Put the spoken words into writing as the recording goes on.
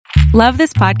Love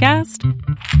this podcast?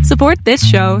 Support this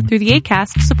show through the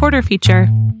Acast supporter feature.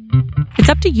 It's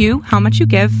up to you how much you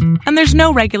give, and there's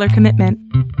no regular commitment.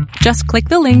 Just click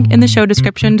the link in the show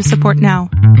description to support now.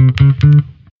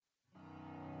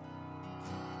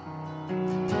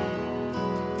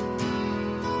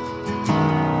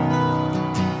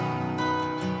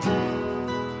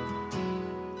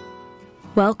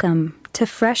 Welcome to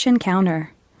Fresh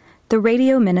Encounter, the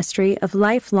radio ministry of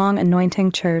Lifelong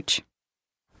Anointing Church.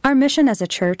 Our mission as a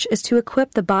church is to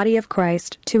equip the body of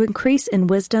Christ to increase in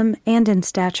wisdom and in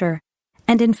stature,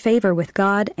 and in favor with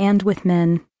God and with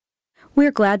men.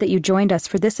 We're glad that you joined us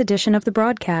for this edition of the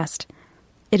broadcast.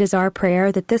 It is our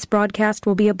prayer that this broadcast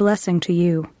will be a blessing to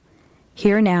you.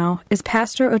 Here now is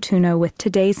Pastor Otuno with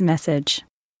today's message.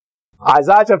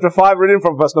 Isaiah chapter 5, reading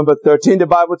from verse number 13, the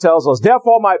Bible tells us,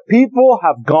 "Therefore my people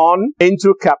have gone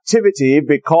into captivity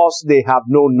because they have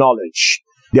no knowledge.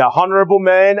 Their honorable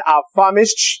men are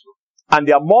famished, and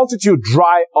their multitude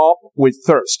dry up with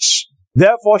thirst.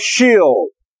 Therefore Sheol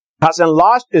has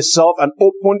enlarged itself and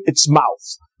opened its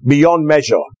mouth beyond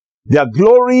measure. Their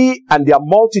glory and their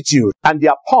multitude and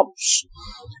their pomps,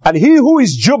 and he who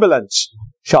is jubilant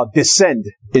shall descend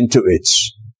into it."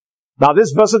 Now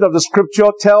this verse of the scripture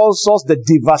tells us the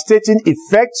devastating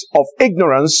effect of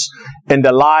ignorance in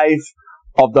the life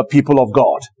of the people of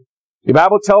God. The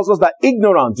Bible tells us that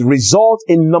ignorance results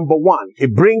in number one,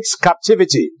 it brings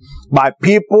captivity. My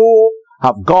people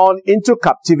have gone into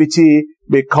captivity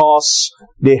because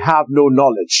they have no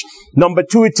knowledge. Number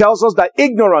two, it tells us that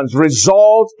ignorance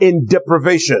results in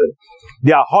deprivation.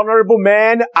 Their honorable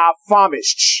men are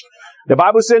famished. The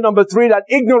Bible says, number three, that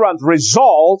ignorance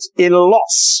results in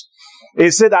loss.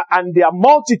 It said that, and their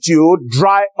multitude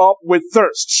dry up with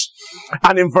thirst.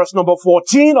 And in verse number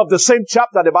 14 of the same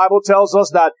chapter, the Bible tells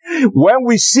us that when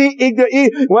we see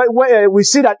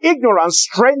that ignorance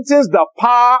strengthens the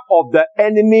power of the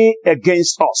enemy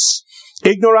against us.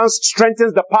 Ignorance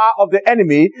strengthens the power of the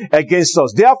enemy against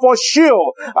us. Therefore,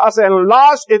 Sheol has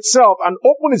enlarged itself and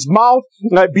opened its mouth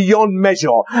beyond measure.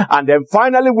 And then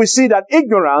finally, we see that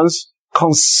ignorance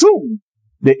consumes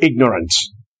the ignorant.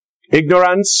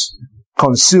 Ignorance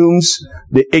consumes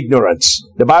the ignorant.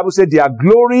 The Bible said, "Their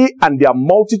glory and their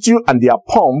multitude and their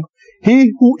pomp,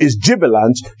 he who is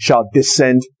jubilant shall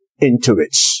descend into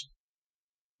it."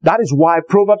 That is why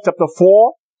Proverbs chapter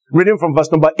 4, reading from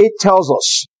verse number 8, tells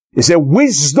us, it says,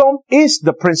 "Wisdom is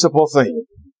the principal thing.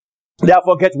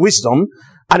 Therefore get wisdom,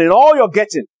 and in all your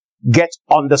getting, get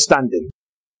understanding."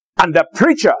 And the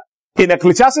preacher in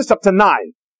Ecclesiastes chapter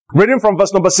 9, reading from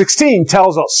verse number 16,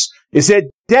 tells us, he said,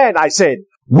 "Then I said,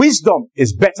 wisdom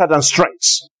is better than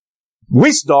strength.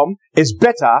 Wisdom is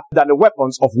better than the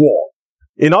weapons of war."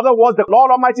 In other words, the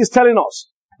Lord Almighty is telling us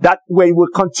that we will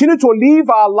continue to live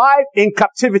our life in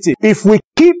captivity. If we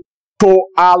keep to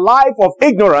our life of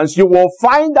ignorance, you will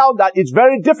find out that it's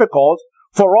very difficult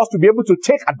for us to be able to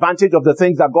take advantage of the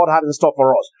things that God had in store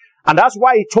for us. And that's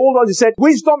why he told us, he said,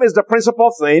 wisdom is the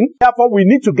principal thing. Therefore, we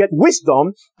need to get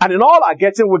wisdom, and in all our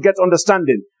getting, we get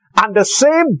understanding. And the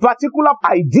same particular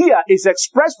idea is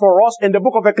expressed for us in the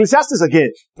book of Ecclesiastes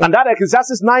again. And that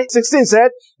Ecclesiastes 9:16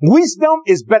 said, "Wisdom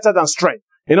is better than strength."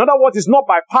 In other words, it's not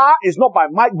by power, it's not by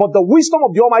might, but the wisdom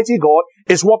of the Almighty God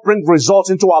is what brings results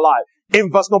into our life. In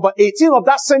verse number 18 of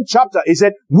that same chapter, he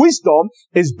said, "Wisdom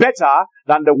is better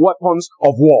than the weapons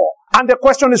of war." And the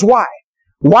question is why?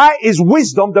 Why is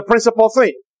wisdom the principal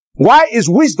thing? Why is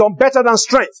wisdom better than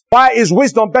strength? Why is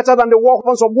wisdom better than the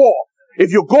weapons of war?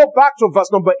 If you go back to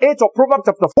verse number 8 of Proverbs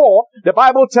chapter 4, the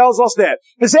Bible tells us there,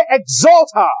 it says, "Exalt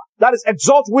her," that is,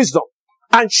 exalt wisdom,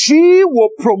 "and she will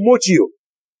promote you.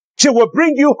 She will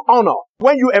bring you honor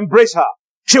when you embrace her.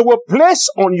 She will place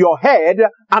on your head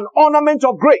an ornament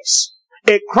of grace.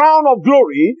 A crown of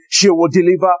glory she will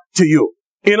deliver to you."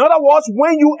 In other words,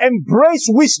 when you embrace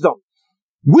wisdom,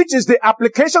 which is the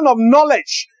application of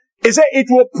knowledge, it says it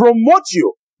will promote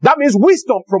you. That means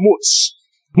wisdom promotes.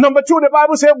 Number two, the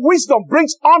Bible says wisdom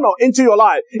brings honor into your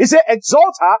life. It says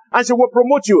exalt her and she will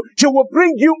promote you. She will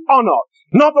bring you honor.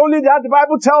 Not only that, the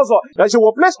Bible tells us that she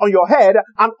will place on your head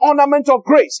an ornament of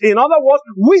grace. In other words,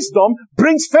 wisdom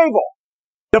brings favor.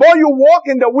 The more you walk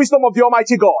in the wisdom of the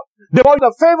Almighty God, the more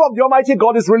the favor of the Almighty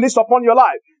God is released upon your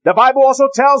life. The Bible also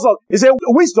tells us, it says,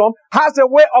 wisdom has a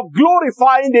way of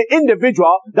glorifying the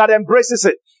individual that embraces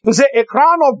it. It says, a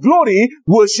crown of glory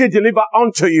will she deliver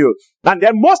unto you. And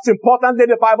then most importantly,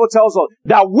 the Bible tells us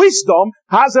that wisdom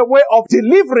has a way of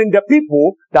delivering the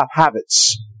people that have it.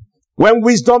 When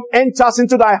wisdom enters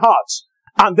into thy heart,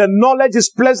 and the knowledge is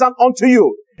pleasant unto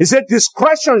you, he said,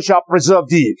 discretion shall preserve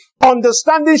thee,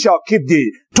 understanding shall keep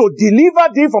thee, to deliver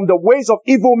thee from the ways of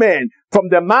evil men, from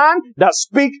the man that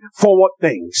speaks forward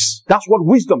things. That's what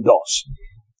wisdom does.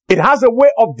 It has a way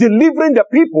of delivering the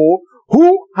people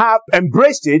who have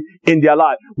embraced it in their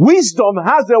life. Wisdom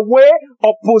has a way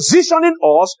of positioning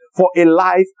us for a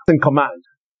life in command.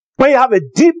 When you have a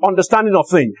deep understanding of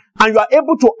things and you are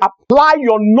able to apply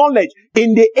your knowledge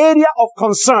in the area of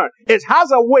concern, it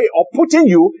has a way of putting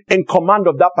you in command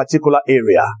of that particular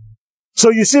area. So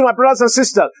you see, my brothers and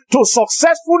sisters, to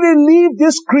successfully live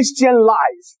this Christian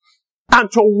life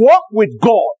and to walk with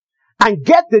God and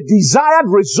get the desired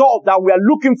result that we are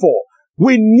looking for,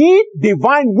 we need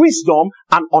divine wisdom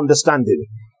and understanding.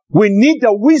 We need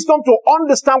the wisdom to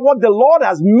understand what the Lord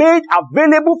has made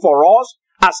available for us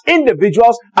as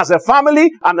individuals, as a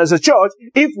family, and as a church,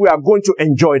 if we are going to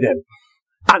enjoy them.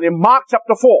 And in Mark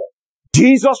chapter 4,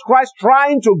 Jesus Christ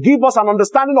trying to give us an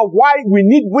understanding of why we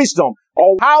need wisdom,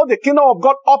 or how the kingdom of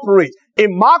God operates.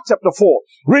 In Mark chapter 4,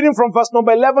 reading from verse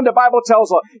number 11, the Bible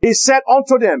tells us, He said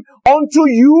unto them, unto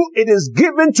you it is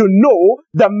given to know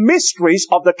the mysteries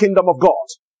of the kingdom of God.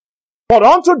 But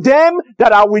unto them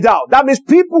that are without, that means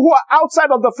people who are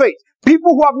outside of the faith,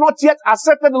 people who have not yet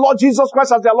accepted the Lord Jesus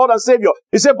Christ as their Lord and Savior.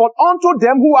 He said, but unto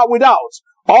them who are without,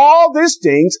 all these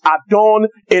things are done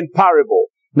in parable.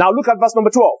 Now look at verse number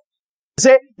 12. He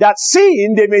said, that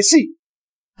seeing they may see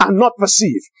and not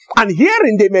perceive, and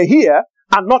hearing they may hear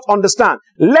and not understand,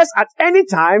 lest at any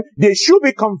time they should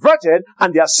be converted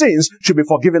and their sins should be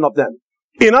forgiven of them.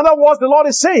 In other words, the Lord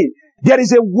is saying, there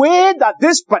is a way that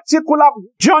this particular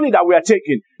journey that we are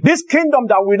taking, this kingdom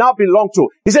that we now belong to,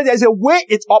 He said there is a way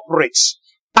it operates.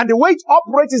 And the way it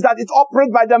operates is that it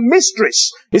operates by the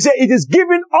mysteries. He said it is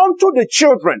given unto the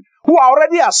children who are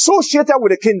already associated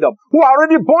with the kingdom, who are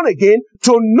already born again,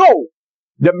 to know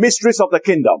the mysteries of the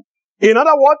kingdom. In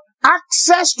other words,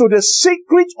 access to the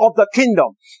secret of the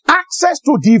kingdom, access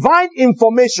to divine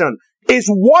information is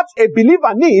what a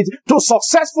believer needs to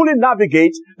successfully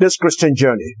navigate this Christian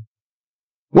journey.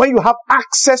 When you have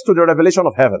access to the revelation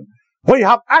of heaven, when you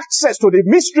have access to the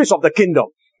mysteries of the kingdom,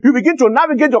 you begin to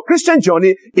navigate your Christian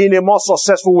journey in a more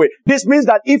successful way. This means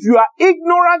that if you are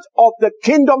ignorant of the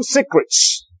kingdom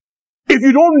secrets, if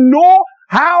you don't know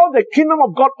how the kingdom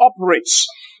of God operates,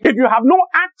 if you have no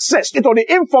access to the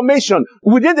information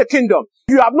within the kingdom,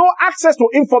 if you have no access to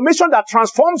information that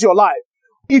transforms your life,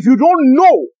 if you don't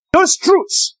know those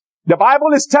truths, the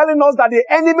Bible is telling us that the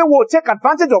enemy will take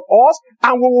advantage of us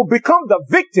and we will become the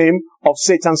victim of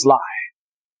Satan's lie.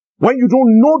 When you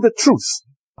don't know the truth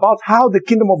about how the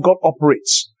kingdom of God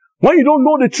operates, when you don't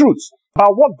know the truth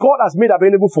about what God has made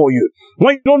available for you,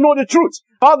 when you don't know the truth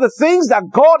about the things that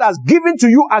God has given to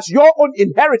you as your own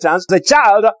inheritance, the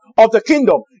child of the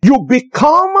kingdom, you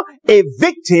become a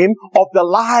victim of the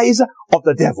lies of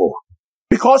the devil.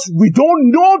 Because we don't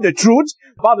know the truth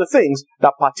about the things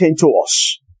that pertain to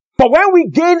us. But when we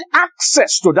gain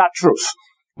access to that truth,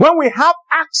 when we have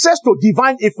access to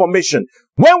divine information,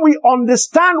 when we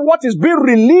understand what is being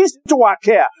released to our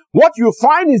care, what you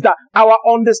find is that our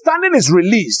understanding is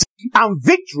released and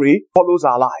victory follows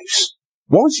our lives.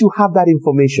 Once you have that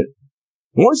information,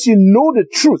 once you know the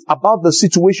truth about the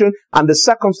situation and the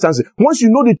circumstances, once you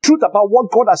know the truth about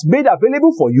what God has made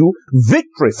available for you,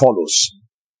 victory follows.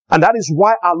 And that is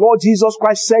why our Lord Jesus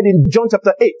Christ said in John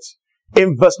chapter 8,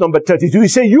 in verse number 32, He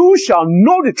said, you shall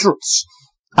know the truth,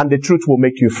 and the truth will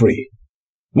make you free.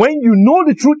 When you know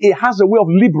the truth, it has a way of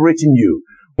liberating you.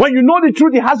 When you know the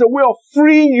truth, it has a way of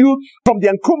freeing you from the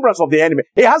encumbrance of the enemy.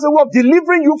 It has a way of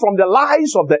delivering you from the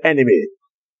lies of the enemy.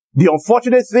 The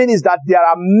unfortunate thing is that there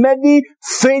are many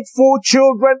faithful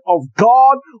children of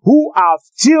God who are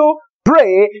still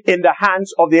prey in the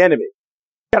hands of the enemy.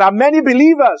 There are many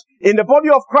believers in the body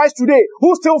of Christ today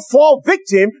who still fall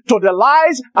victim to the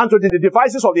lies and to the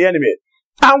devices of the enemy.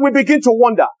 And we begin to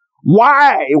wonder,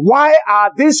 why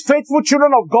are these faithful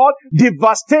children of God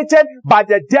devastated by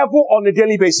the devil on a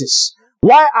daily basis?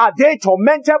 Why are they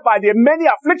tormented by the many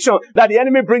afflictions that the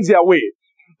enemy brings their way?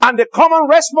 And the common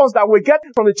response that we get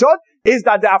from the church is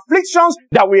that the afflictions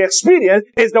that we experience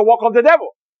is the work of the devil.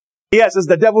 Yes, it's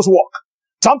the devil's work.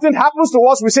 Something happens to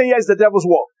us, we say, yes, it's the devil's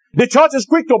work. The church is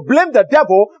quick to blame the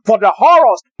devil for the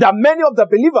horrors that many of the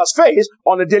believers face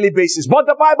on a daily basis. But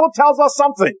the Bible tells us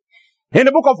something. In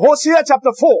the book of Hosea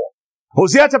chapter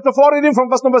 4, reading from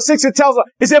verse number 6, it tells us,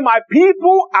 it says, my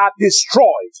people are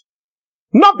destroyed.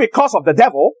 Not because of the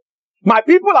devil. My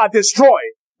people are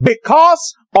destroyed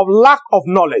because of lack of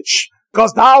knowledge.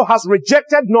 Because thou hast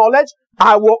rejected knowledge,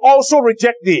 I will also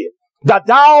reject thee. That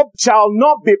thou shalt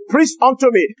not be priest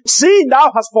unto me. Seeing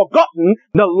thou hast forgotten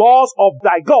the laws of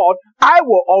thy God, I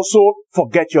will also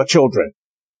forget your children.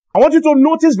 I want you to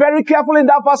notice very carefully in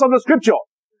that verse of the scripture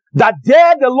that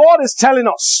there the Lord is telling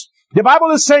us The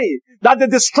Bible is saying that the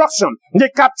destruction, the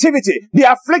captivity, the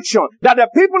affliction that the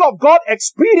people of God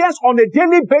experience on a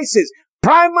daily basis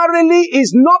primarily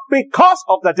is not because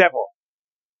of the devil.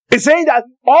 It's saying that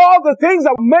all the things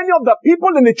that many of the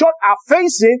people in the church are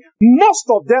facing, most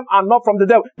of them are not from the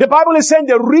devil. The Bible is saying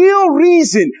the real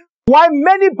reason why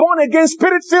many born-again,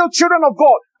 spirit-filled children of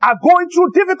God are going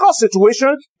through difficult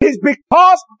situations is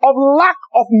because of lack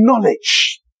of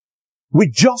knowledge. We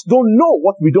just don't know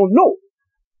what we don't know.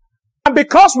 And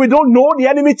because we don't know, the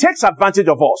enemy takes advantage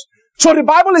of us. So the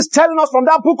Bible is telling us from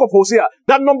that book of Hosea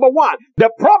that number one, the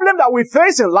problem that we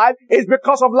face in life is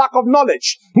because of lack of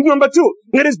knowledge. Number two,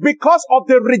 it is because of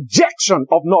the rejection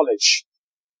of knowledge.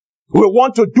 We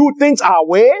want to do things our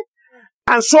way,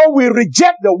 and so we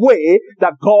reject the way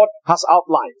that God has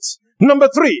outlined. Number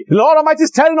three, the Lord Almighty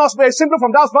is telling us very simply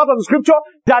from that part of the scripture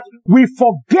that we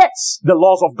forget the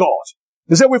laws of God.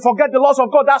 They say we forget the laws of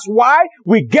God. That's why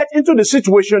we get into the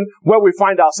situation where we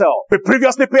find ourselves. We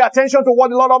previously pay attention to what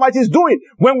the Lord Almighty is doing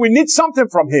when we need something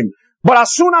from Him. But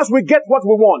as soon as we get what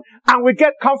we want and we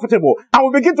get comfortable and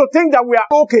we begin to think that we are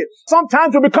okay,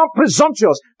 sometimes we become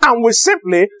presumptuous and we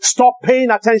simply stop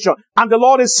paying attention. And the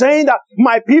Lord is saying that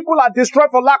my people are destroyed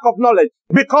for lack of knowledge.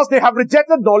 Because they have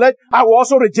rejected knowledge, I will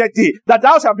also reject thee, that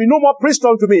thou shalt be no more priest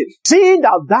unto me. Seeing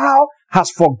that thou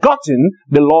hast forgotten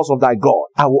the laws of thy God,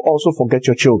 I will also forget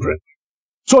your children.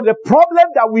 So the problem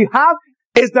that we have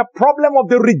is the problem of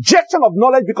the rejection of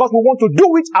knowledge because we want to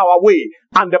do it our way,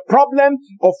 and the problem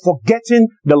of forgetting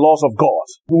the laws of God.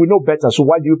 We know better, so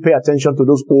why do you pay attention to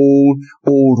those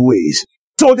old ways?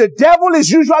 So the devil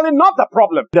is usually not the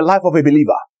problem in the life of a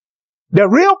believer. The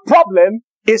real problem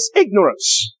is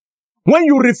ignorance. When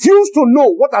you refuse to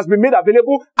know what has been made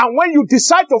available, and when you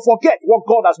decide to forget what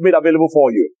God has made available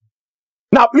for you.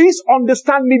 Now please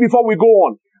understand me before we go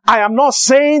on. I am not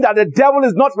saying that the devil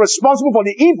is not responsible for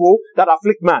the evil that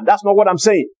afflict man. That's not what I'm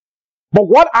saying. But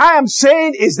what I am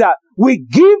saying is that we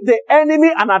give the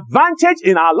enemy an advantage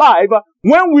in our life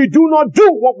when we do not do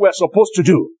what we're supposed to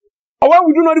do. Or when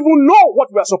we do not even know what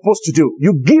we're supposed to do.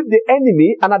 You give the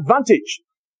enemy an advantage.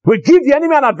 We give the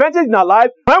enemy an advantage in our life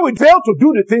when we fail to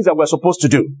do the things that we're supposed to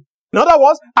do. In other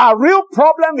words, our real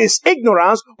problem is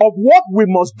ignorance of what we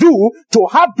must do to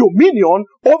have dominion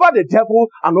over the devil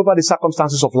and over the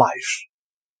circumstances of life.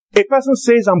 A person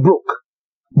says, I'm broke,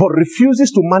 but refuses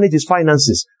to manage his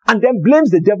finances and then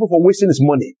blames the devil for wasting his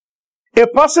money. A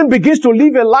person begins to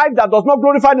live a life that does not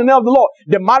glorify the name of the Lord.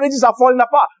 The marriages are falling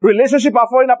apart. Relationships are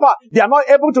falling apart. They are not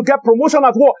able to get promotion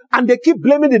at work. And they keep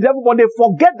blaming the devil, but they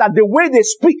forget that the way they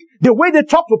speak, the way they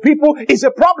talk to people is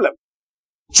a problem.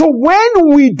 So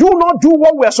when we do not do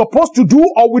what we are supposed to do,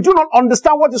 or we do not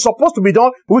understand what is supposed to be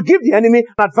done, we give the enemy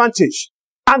an advantage.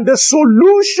 And the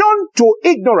solution to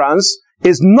ignorance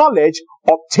is knowledge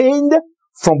obtained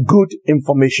from good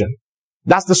information.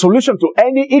 That's the solution to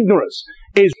any ignorance,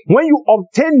 is when you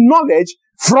obtain knowledge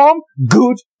from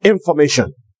good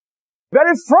information.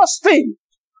 Very first thing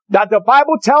that the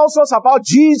Bible tells us about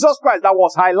Jesus Christ, that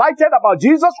was highlighted about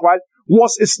Jesus Christ,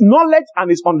 was his knowledge and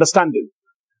his understanding.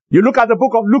 You look at the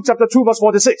book of Luke chapter 2 verse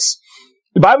 46.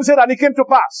 The Bible said that it came to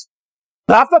pass.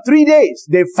 After 3 days,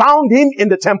 they found him in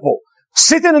the temple,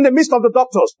 sitting in the midst of the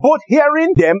doctors, both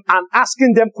hearing them and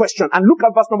asking them questions. And look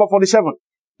at verse number 47.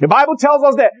 The Bible tells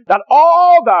us there that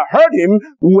all that heard him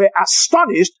were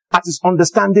astonished at his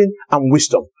understanding and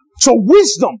wisdom. So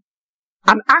wisdom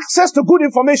and access to good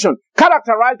information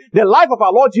characterized the life of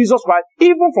our Lord Jesus Christ,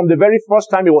 even from the very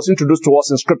first time he was introduced to us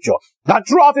in Scripture. That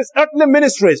throughout his earthly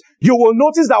ministries, you will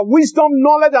notice that wisdom,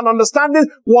 knowledge, and understanding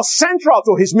was central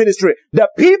to his ministry. The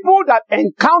people that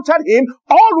encountered him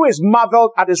always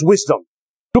marveled at his wisdom.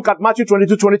 Look at Matthew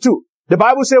 22:22. The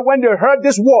Bible says when they heard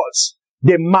these words,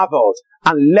 they marveled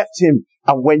and left him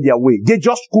and went their way. They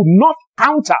just could not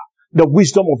counter the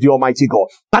wisdom of the Almighty God.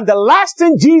 And the last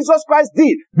thing Jesus Christ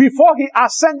did before he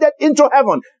ascended into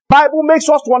heaven, Bible makes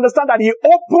us to understand that he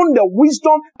opened the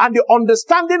wisdom and the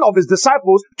understanding of his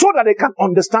disciples so that they can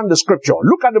understand the scripture.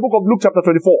 Look at the book of Luke chapter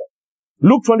 24.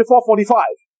 Luke 24:45.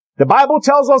 The Bible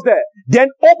tells us there, then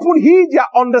open he their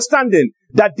understanding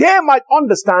that they might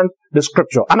understand the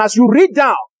scripture. And as you read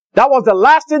down, that was the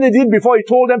last thing he did before he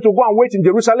told them to go and wait in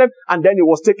Jerusalem, and then he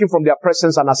was taken from their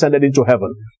presence and ascended into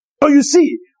heaven. So you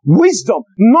see, wisdom,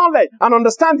 knowledge, and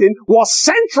understanding was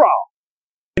central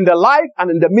in the life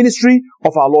and in the ministry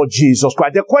of our Lord Jesus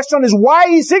Christ. The question is, why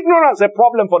is ignorance a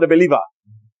problem for the believer?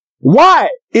 Why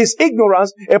is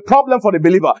ignorance a problem for the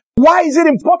believer? Why is it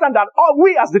important that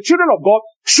we as the children of God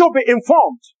should be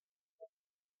informed?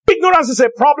 Ignorance is a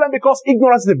problem because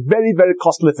ignorance is a very, very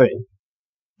costly thing.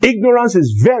 Ignorance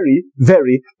is very,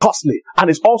 very costly,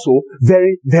 and it's also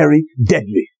very, very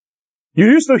deadly. You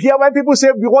used to hear when people say,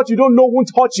 what you don't know won't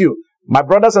hurt you. My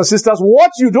brothers and sisters,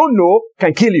 what you don't know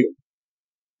can kill you.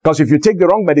 Because if you take the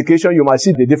wrong medication, you might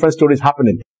see the different stories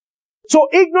happening. So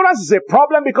ignorance is a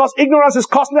problem because ignorance is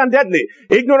costly and deadly.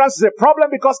 Ignorance is a problem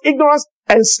because ignorance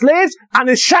enslaves and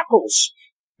it shackles.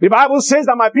 The Bible says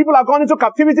that my people are gone into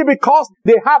captivity because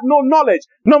they have no knowledge.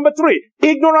 Number 3,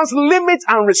 ignorance limits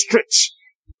and restricts.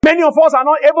 Many of us are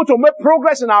not able to make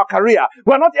progress in our career.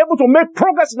 We are not able to make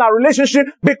progress in our relationship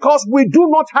because we do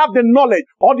not have the knowledge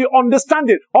or the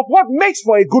understanding of what makes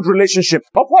for a good relationship,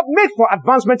 of what makes for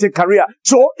advancement in career.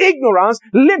 So ignorance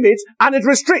limits and it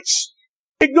restricts.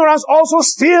 Ignorance also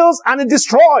steals and it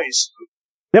destroys.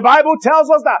 The Bible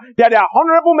tells us that their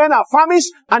honorable men are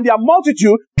famished and their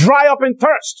multitude dry up in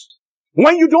thirst.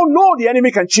 When you don't know, the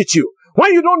enemy can cheat you.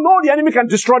 When you don't know, the enemy can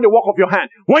destroy the work of your hand.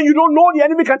 When you don't know, the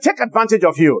enemy can take advantage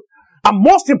of you. And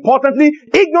most importantly,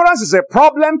 ignorance is a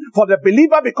problem for the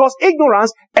believer because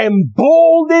ignorance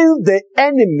emboldens the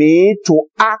enemy to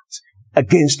act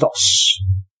against us.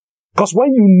 Because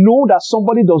when you know that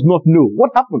somebody does not know,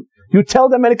 what happened? You tell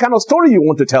them any kind of story you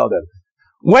want to tell them.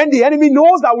 When the enemy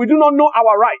knows that we do not know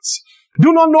our rights,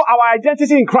 do not know our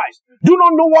identity in Christ, do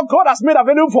not know what God has made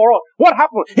available for us, what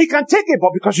happened? He can take it,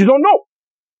 but because you don't know.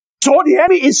 So the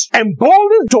enemy is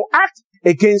emboldened to act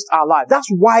against our life. That's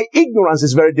why ignorance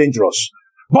is very dangerous.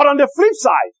 But on the flip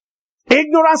side,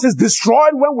 ignorance is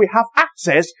destroyed when we have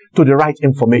access to the right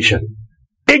information.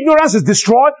 Ignorance is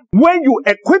destroyed when you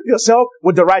equip yourself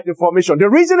with the right information. The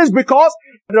reason is because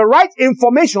the right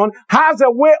information has a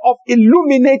way of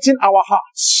illuminating our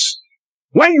hearts.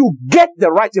 When you get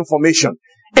the right information,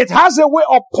 it has a way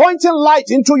of pointing light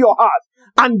into your heart.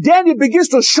 And then it begins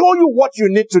to show you what you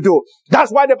need to do.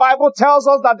 That's why the Bible tells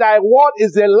us that thy word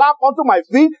is a lamp unto my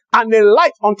feet and a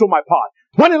light unto my path.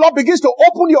 When the Lord begins to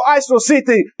open your eyes to see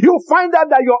things, you'll find out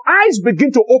that your eyes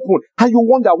begin to open and you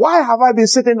wonder, why have I been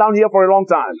sitting down here for a long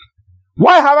time?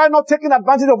 Why have I not taken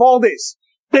advantage of all this?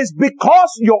 It's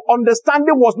because your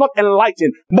understanding was not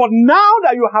enlightened. But now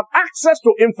that you have access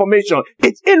to information,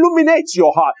 it illuminates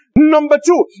your heart. Number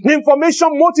 2,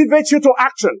 information motivates you to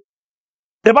action.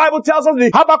 The Bible tells us in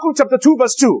Habakkuk chapter 2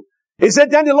 verse 2, it said,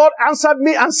 then the Lord answered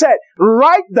me and said,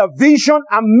 write the vision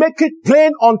and make it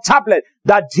plain on tablet,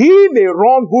 that he may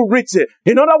run who reads it.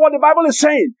 You know what the Bible is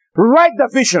saying? Write the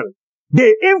vision.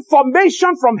 The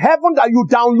information from heaven that you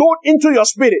download into your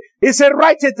spirit, it said,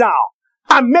 write it down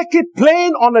and make it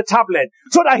plain on a tablet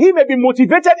so that he may be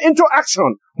motivated into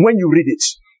action when you read it.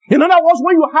 In other words,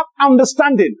 when you have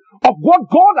understanding of what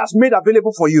God has made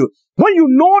available for you, when you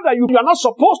know that you are not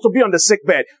supposed to be on the sick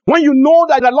bed, when you know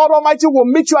that the Lord Almighty will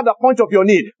meet you at the point of your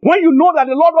need, when you know that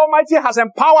the Lord Almighty has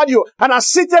empowered you and has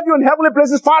seated you in heavenly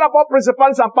places far above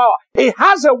principalities and power, it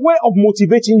has a way of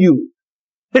motivating you.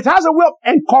 It has a way of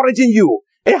encouraging you.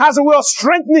 It has a way of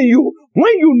strengthening you.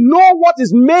 When you know what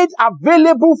is made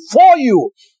available for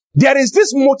you, there is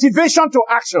this motivation to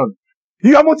action.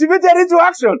 You are motivated into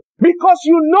action because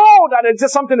you know that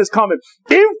something is coming.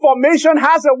 Information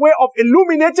has a way of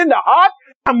illuminating the heart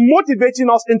and motivating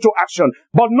us into action.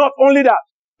 But not only that,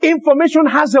 information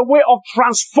has a way of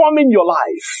transforming your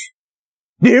life.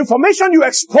 The information you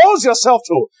expose yourself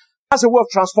to has a way of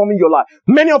transforming your life.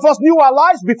 Many of us knew our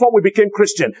lives before we became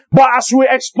Christian. But as we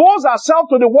expose ourselves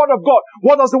to the Word of God,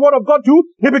 what does the Word of God do?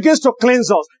 It begins to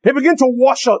cleanse us. It begins to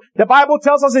wash us. The Bible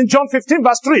tells us in John 15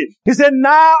 verse 3, He said,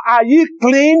 now are ye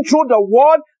clean through the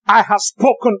word I have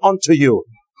spoken unto you.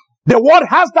 The Word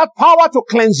has that power to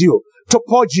cleanse you, to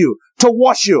purge you, to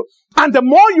wash you. And the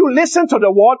more you listen to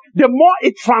the Word, the more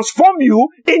it transforms you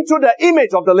into the image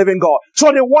of the living God.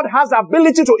 So the Word has the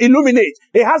ability to illuminate.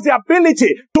 It has the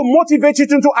ability to motivate you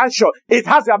into action. It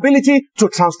has the ability to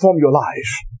transform your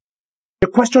life. The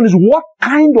question is, what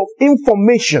kind of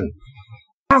information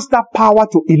has that power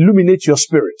to illuminate your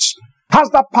spirits? Has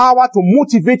that power to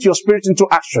motivate your spirit into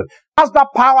action? Has that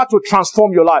power to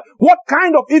transform your life? What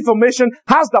kind of information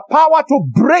has the power to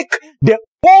break the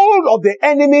hold of the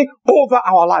enemy over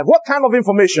our life? What kind of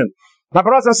information? My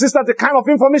brothers and sisters, the kind of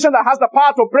information that has the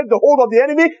power to break the hold of the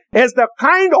enemy is the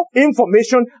kind of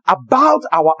information about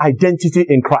our identity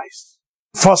in Christ.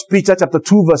 1 Peter chapter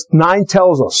 2 verse 9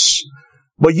 tells us,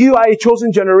 but you are a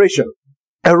chosen generation,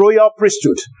 a royal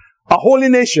priesthood, a holy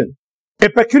nation, a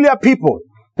peculiar people,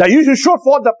 that you should show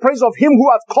forth the praise of him who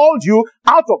has called you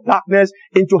out of darkness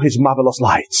into his marvelous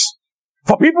lights.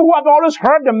 For people who have always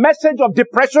heard the message of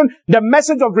depression, the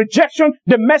message of rejection,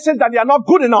 the message that they are not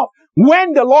good enough,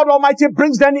 When the Lord Almighty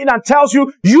brings them in and tells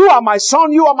you, you are my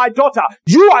son, you are my daughter,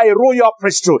 you are a royal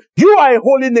priesthood, you are a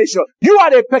holy nation, you are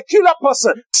a peculiar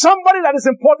person, somebody that is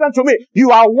important to me,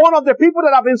 you are one of the people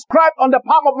that have inscribed on the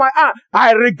palm of my hand.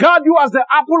 I regard you as the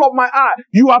apple of my eye.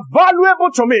 You are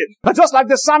valuable to me. But just like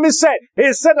the psalmist said,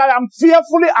 he said that I am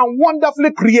fearfully and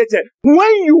wonderfully created.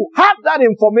 When you have that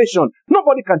information,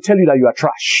 nobody can tell you that you are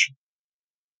trash.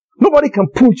 Nobody can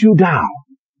put you down.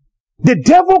 The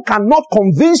devil cannot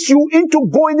convince you into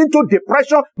going into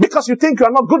depression because you think you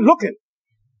are not good looking.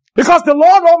 Because the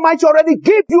Lord Almighty already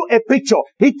gave you a picture.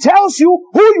 He tells you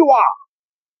who you are.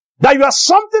 That you are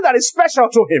something that is special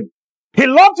to Him. He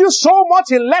loved you so much,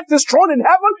 He left His throne in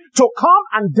heaven to come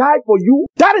and die for you.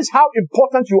 That is how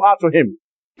important you are to Him.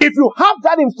 If you have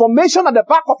that information at the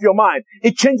back of your mind,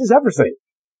 it changes everything.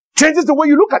 Changes the way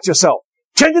you look at yourself.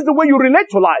 Changes the way you relate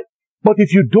to life. But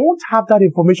if you don't have that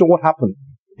information, what happens?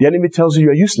 The enemy tells you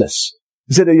are useless.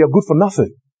 He said that you are good for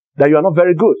nothing. That you are not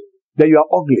very good. That you are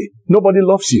ugly. Nobody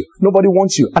loves you. Nobody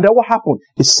wants you. And then what happened?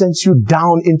 It sends you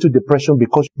down into depression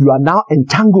because you are now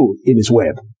entangled in his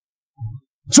web.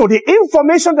 So the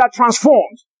information that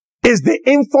transforms is the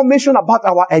information about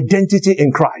our identity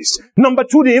in Christ. Number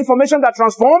two, the information that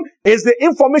transforms is the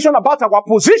information about our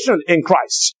position in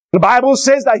Christ. The Bible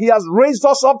says that He has raised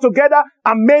us up together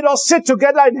and made us sit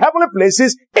together in heavenly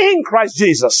places in Christ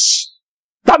Jesus.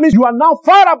 That means you are now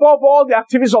far above all the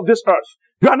activities of this earth.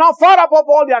 You are now far above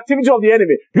all the activities of the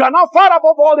enemy. You are now far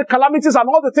above all the calamities and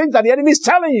all the things that the enemy is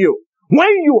telling you. When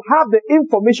you have the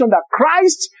information that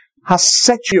Christ has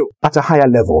set you at a higher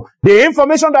level, the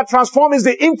information that transforms is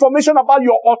the information about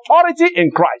your authority in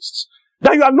Christ.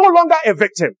 That you are no longer a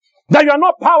victim. That you are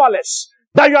not powerless.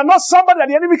 That you are not somebody that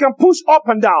the enemy can push up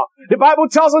and down. The Bible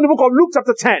tells in the book of Luke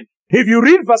chapter 10, if you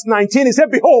read verse 19, it says,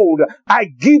 behold, I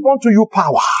give unto you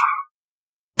power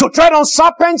to tread on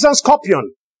serpents and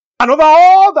scorpions, and over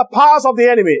all the powers of the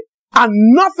enemy, and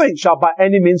nothing shall by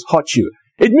any means hurt you.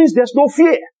 It means there's no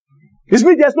fear. It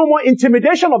means there's no more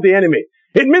intimidation of the enemy.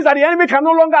 It means that the enemy can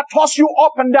no longer toss you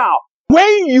up and down.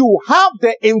 When you have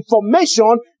the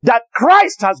information that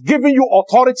Christ has given you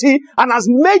authority and has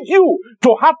made you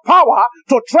to have power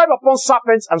to tread upon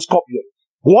serpents and scorpions.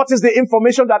 What is the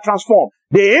information that transforms?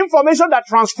 The information that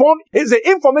transforms is the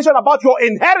information about your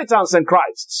inheritance in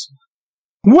Christ.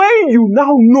 When you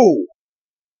now know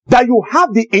that you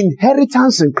have the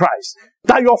inheritance in Christ,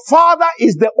 that your Father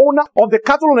is the owner of the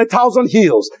cattle on 1,000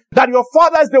 hills, that your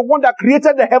Father is the one that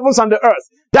created the heavens and the earth,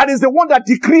 that is the one that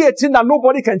decreed a thing that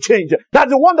nobody can change, that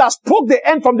is the one that spoke the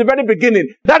end from the very beginning,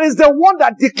 that is the one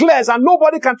that declares and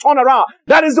nobody can turn around,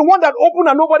 that is the one that opened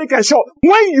and nobody can shut.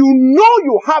 When you know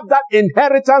you have that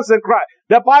inheritance in Christ,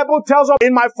 the Bible tells us,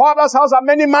 in my Father's house are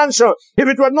many mansions. If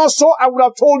it were not so, I would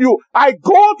have told you, I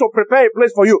go to prepare a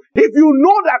place for you. If you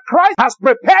know that Christ has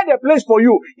prepared a place for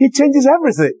you, He changes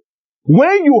everything.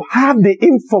 When you have the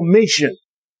information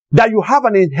that you have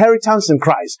an inheritance in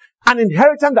Christ, an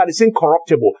inheritance that is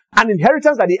incorruptible, an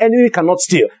inheritance that the enemy cannot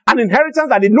steal, an inheritance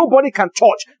that nobody can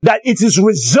touch, that it is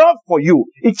reserved for you,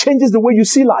 it changes the way you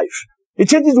see life. It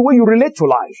changes the way you relate to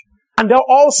life. And then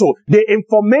also, the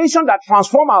information that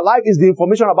transforms our life is the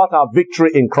information about our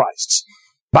victory in Christ.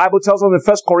 Bible tells us in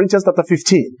 1 Corinthians chapter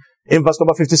 15, in verse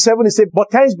number 57, it says, but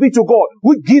thanks be to God,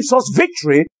 who gives us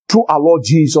victory through our Lord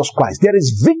Jesus Christ. There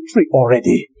is victory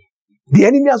already. The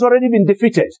enemy has already been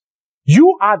defeated.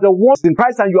 You are the ones in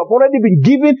Christ and you have already been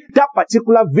given that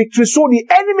particular victory, so the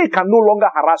enemy can no longer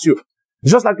harass you.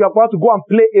 Just like you are about to go and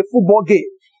play a football game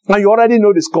and you already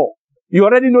know the score. You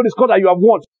already know the score that you have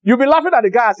won. You'll be laughing at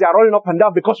the guys that are running up and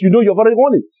down because you know you've already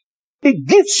won it. It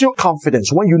gives you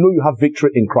confidence when you know you have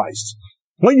victory in Christ.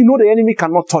 When you know the enemy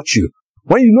cannot touch you.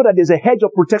 When you know that there's a hedge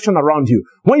of protection around you.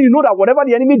 When you know that whatever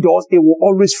the enemy does, it will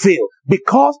always fail.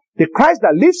 Because the Christ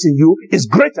that lives in you is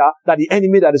greater than the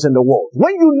enemy that is in the world.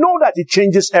 When you know that, it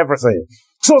changes everything.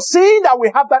 So seeing that we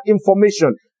have that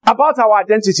information about our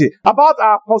identity, about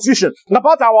our position,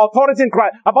 about our authority in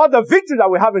Christ, about the victory that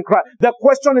we have in Christ, the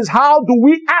question is, how do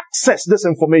we access this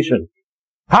information?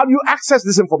 How do you access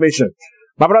this information?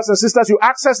 My brothers and sisters, you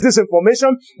access this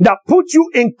information that puts you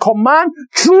in command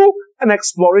through an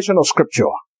exploration of Scripture.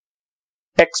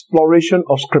 Exploration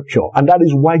of Scripture. And that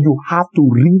is why you have to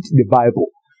read the Bible.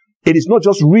 It is not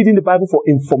just reading the Bible for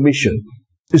information.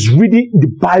 It's reading the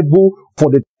Bible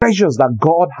for the treasures that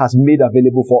God has made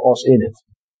available for us in it.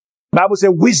 The Bible says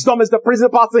wisdom is the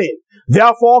principal thing.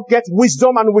 Therefore, get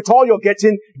wisdom, and with all you're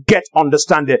getting, get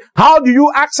understanding. How do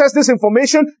you access this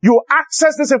information? You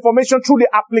access this information through the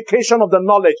application of the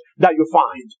knowledge that you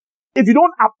find. If you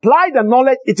don't apply the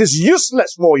knowledge, it is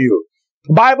useless for you.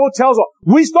 Bible tells us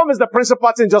wisdom is the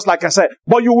principal thing, just like I said.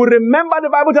 But you will remember the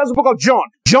Bible tells the book of John.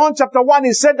 John chapter 1,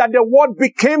 it said that the word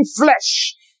became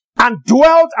flesh and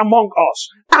dwelt among us,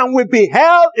 and we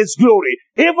beheld its glory,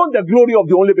 even the glory of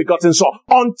the only begotten Son.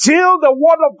 Until the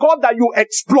word of God that you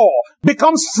explore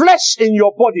becomes flesh in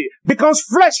your body, becomes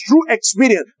flesh through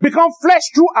experience, becomes flesh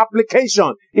through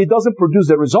application, it doesn't produce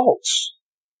the results.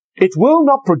 It will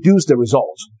not produce the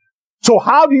results. So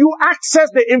how do you access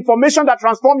the information that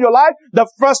transforms your life? The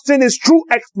first thing is through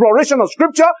exploration of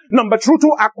scripture. Number 2,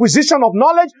 through acquisition of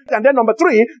knowledge. And then number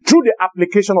 3, through the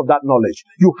application of that knowledge.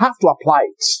 You have to apply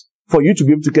it for you to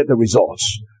be able to get the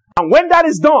results. And when that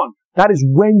is done, that is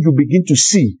when you begin to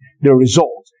see the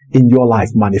result in your life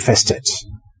manifested.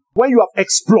 When you have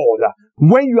explored,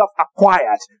 when you have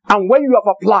acquired, and when you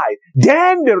have applied,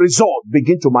 then the results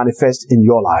begin to manifest in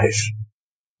your life.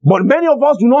 But many of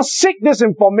us do not seek this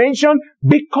information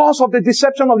because of the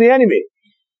deception of the enemy.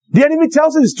 The enemy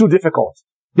tells us it's too difficult.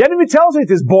 The enemy tells us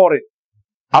it is boring.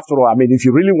 After all, if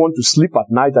you really want to sleep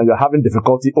at night and you're having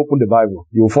difficulty, open the Bible.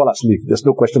 You will fall asleep. There's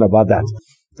no question about that.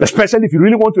 Especially if you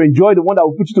really want to enjoy the one that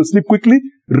will put you to sleep quickly,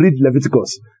 read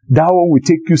Leviticus. That one will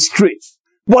take you straight.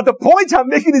 But the point I'm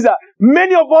making is that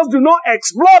many of us do not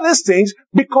explore these things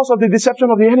because of the deception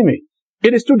of the enemy.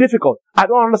 It is too difficult. I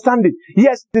don't understand it.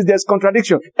 Yes, there's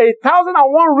contradiction.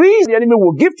 1,001 reasons the enemy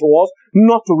will give to us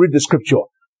not to read the scripture.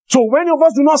 So many of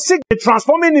us do not seek the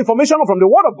transforming information from the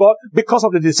word of God because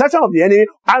of the deception of the enemy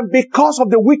and because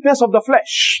of the weakness of the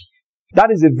flesh.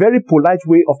 That is a very polite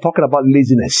way of talking about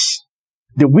laziness.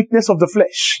 The weakness of the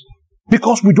flesh.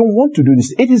 Because we don't want to do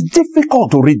this. It is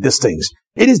difficult to read these things.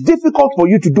 It is difficult for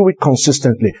you to do it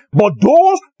consistently. But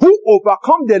those who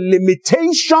overcome the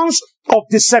limitations of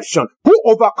deception, who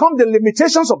overcome the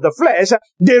limitations of the flesh,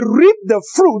 they reap the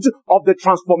fruit of the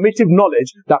transformative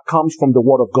knowledge that comes from the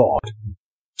word of God.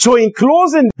 So in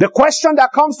closing, the question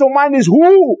that comes to mind is,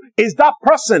 who is that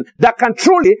person that can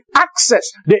truly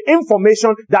access the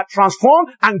information that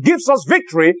transforms and gives us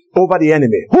victory over the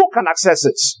enemy? Who can access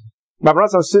it? My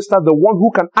brothers and sisters, the one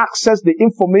who can access the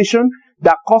information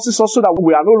that causes us so that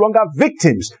we are no longer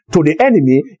victims to the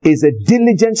enemy is a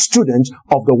diligent student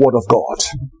of the word of God.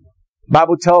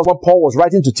 Bible tells what Paul was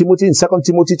writing to Timothy in 2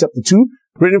 Timothy chapter 2,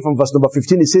 reading from verse number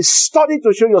 15, it says, study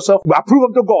to show yourself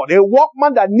approved unto God, a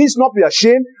workman that needs not be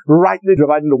ashamed, rightly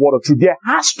dividing the word of truth. There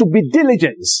has to be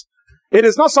diligence. It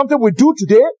is not something we do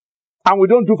today and we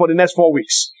don't do for the next 4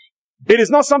 weeks. It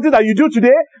is not something that you do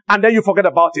today and then you forget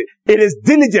about it. It is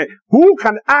diligent. Who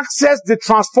can access the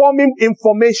transforming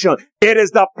information? It is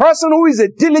the person who is a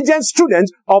diligent student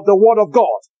of the word of God.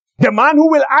 The man who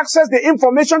will access the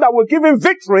information that will give him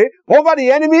victory over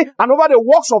the enemy and over the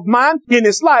works of man in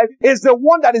his life is the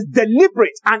one that is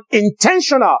deliberate and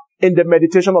intentional in the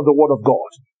meditation of the word of God.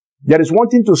 There is one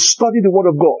thing to study the word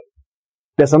of God.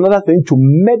 There's another thing to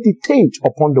meditate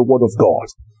upon the word of God.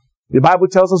 The Bible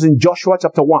tells us in Joshua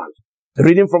chapter 1,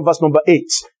 reading from verse number 8,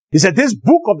 he said, this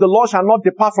book of the law shall not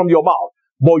depart from your mouth,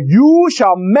 but you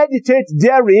shall meditate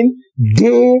therein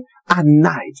day and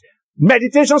night.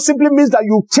 Meditation simply means that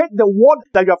you take the word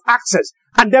that you have accessed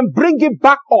and then bring it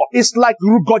back up. It's like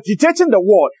regurgitating the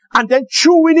word and then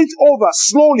chewing it over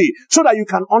slowly so that you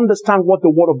can understand what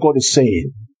the word of God is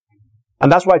saying.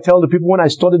 And that's why I tell the people when I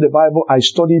study the Bible, I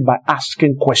study by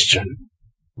asking questions.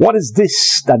 What is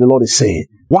this that the Lord is saying?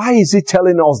 Why is He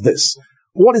telling us this?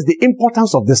 What is the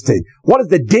importance of this thing? What is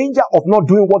the danger of not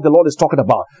doing what the Lord is talking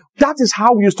about? That is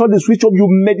how you study the scripture. You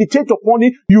meditate upon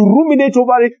it. You ruminate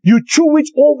over it. You chew it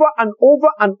over and over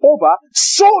and over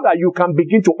so that you can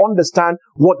begin to understand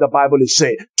what the Bible is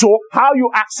saying. So how you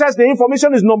access the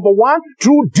information is number 1,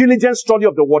 through diligent study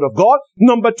of the word of God.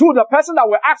 Number 2, the person that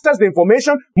will access the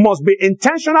information must be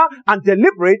intentional and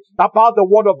deliberate about the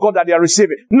word of God that they are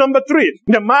receiving. Number 3,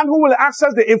 the man who will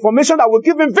access the information that will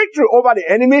give him victory over the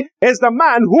enemy is the man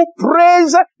who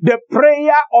prays the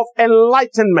prayer of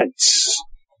enlightenment.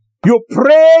 You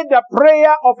pray the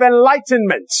prayer of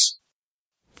enlightenment.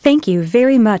 Thank you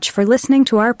very much for listening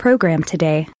to our program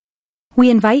today. We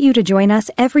invite you to join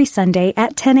us every Sunday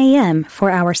at 10 a.m.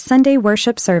 for our Sunday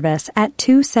worship service at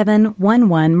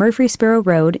 2711 Murfreesboro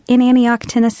Road in Antioch,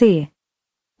 Tennessee.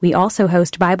 We also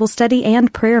host Bible study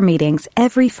and prayer meetings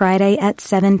every Friday at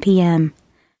 7 p.m.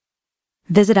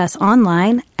 Visit us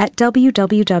online at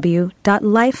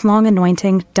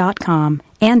www.lifelonganointing.com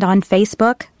and on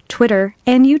Facebook, Twitter,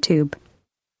 and YouTube.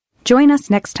 Join us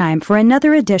next time for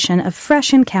another edition of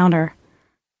Fresh Encounter.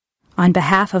 On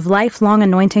behalf of Lifelong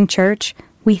Anointing Church,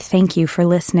 we thank you for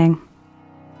listening.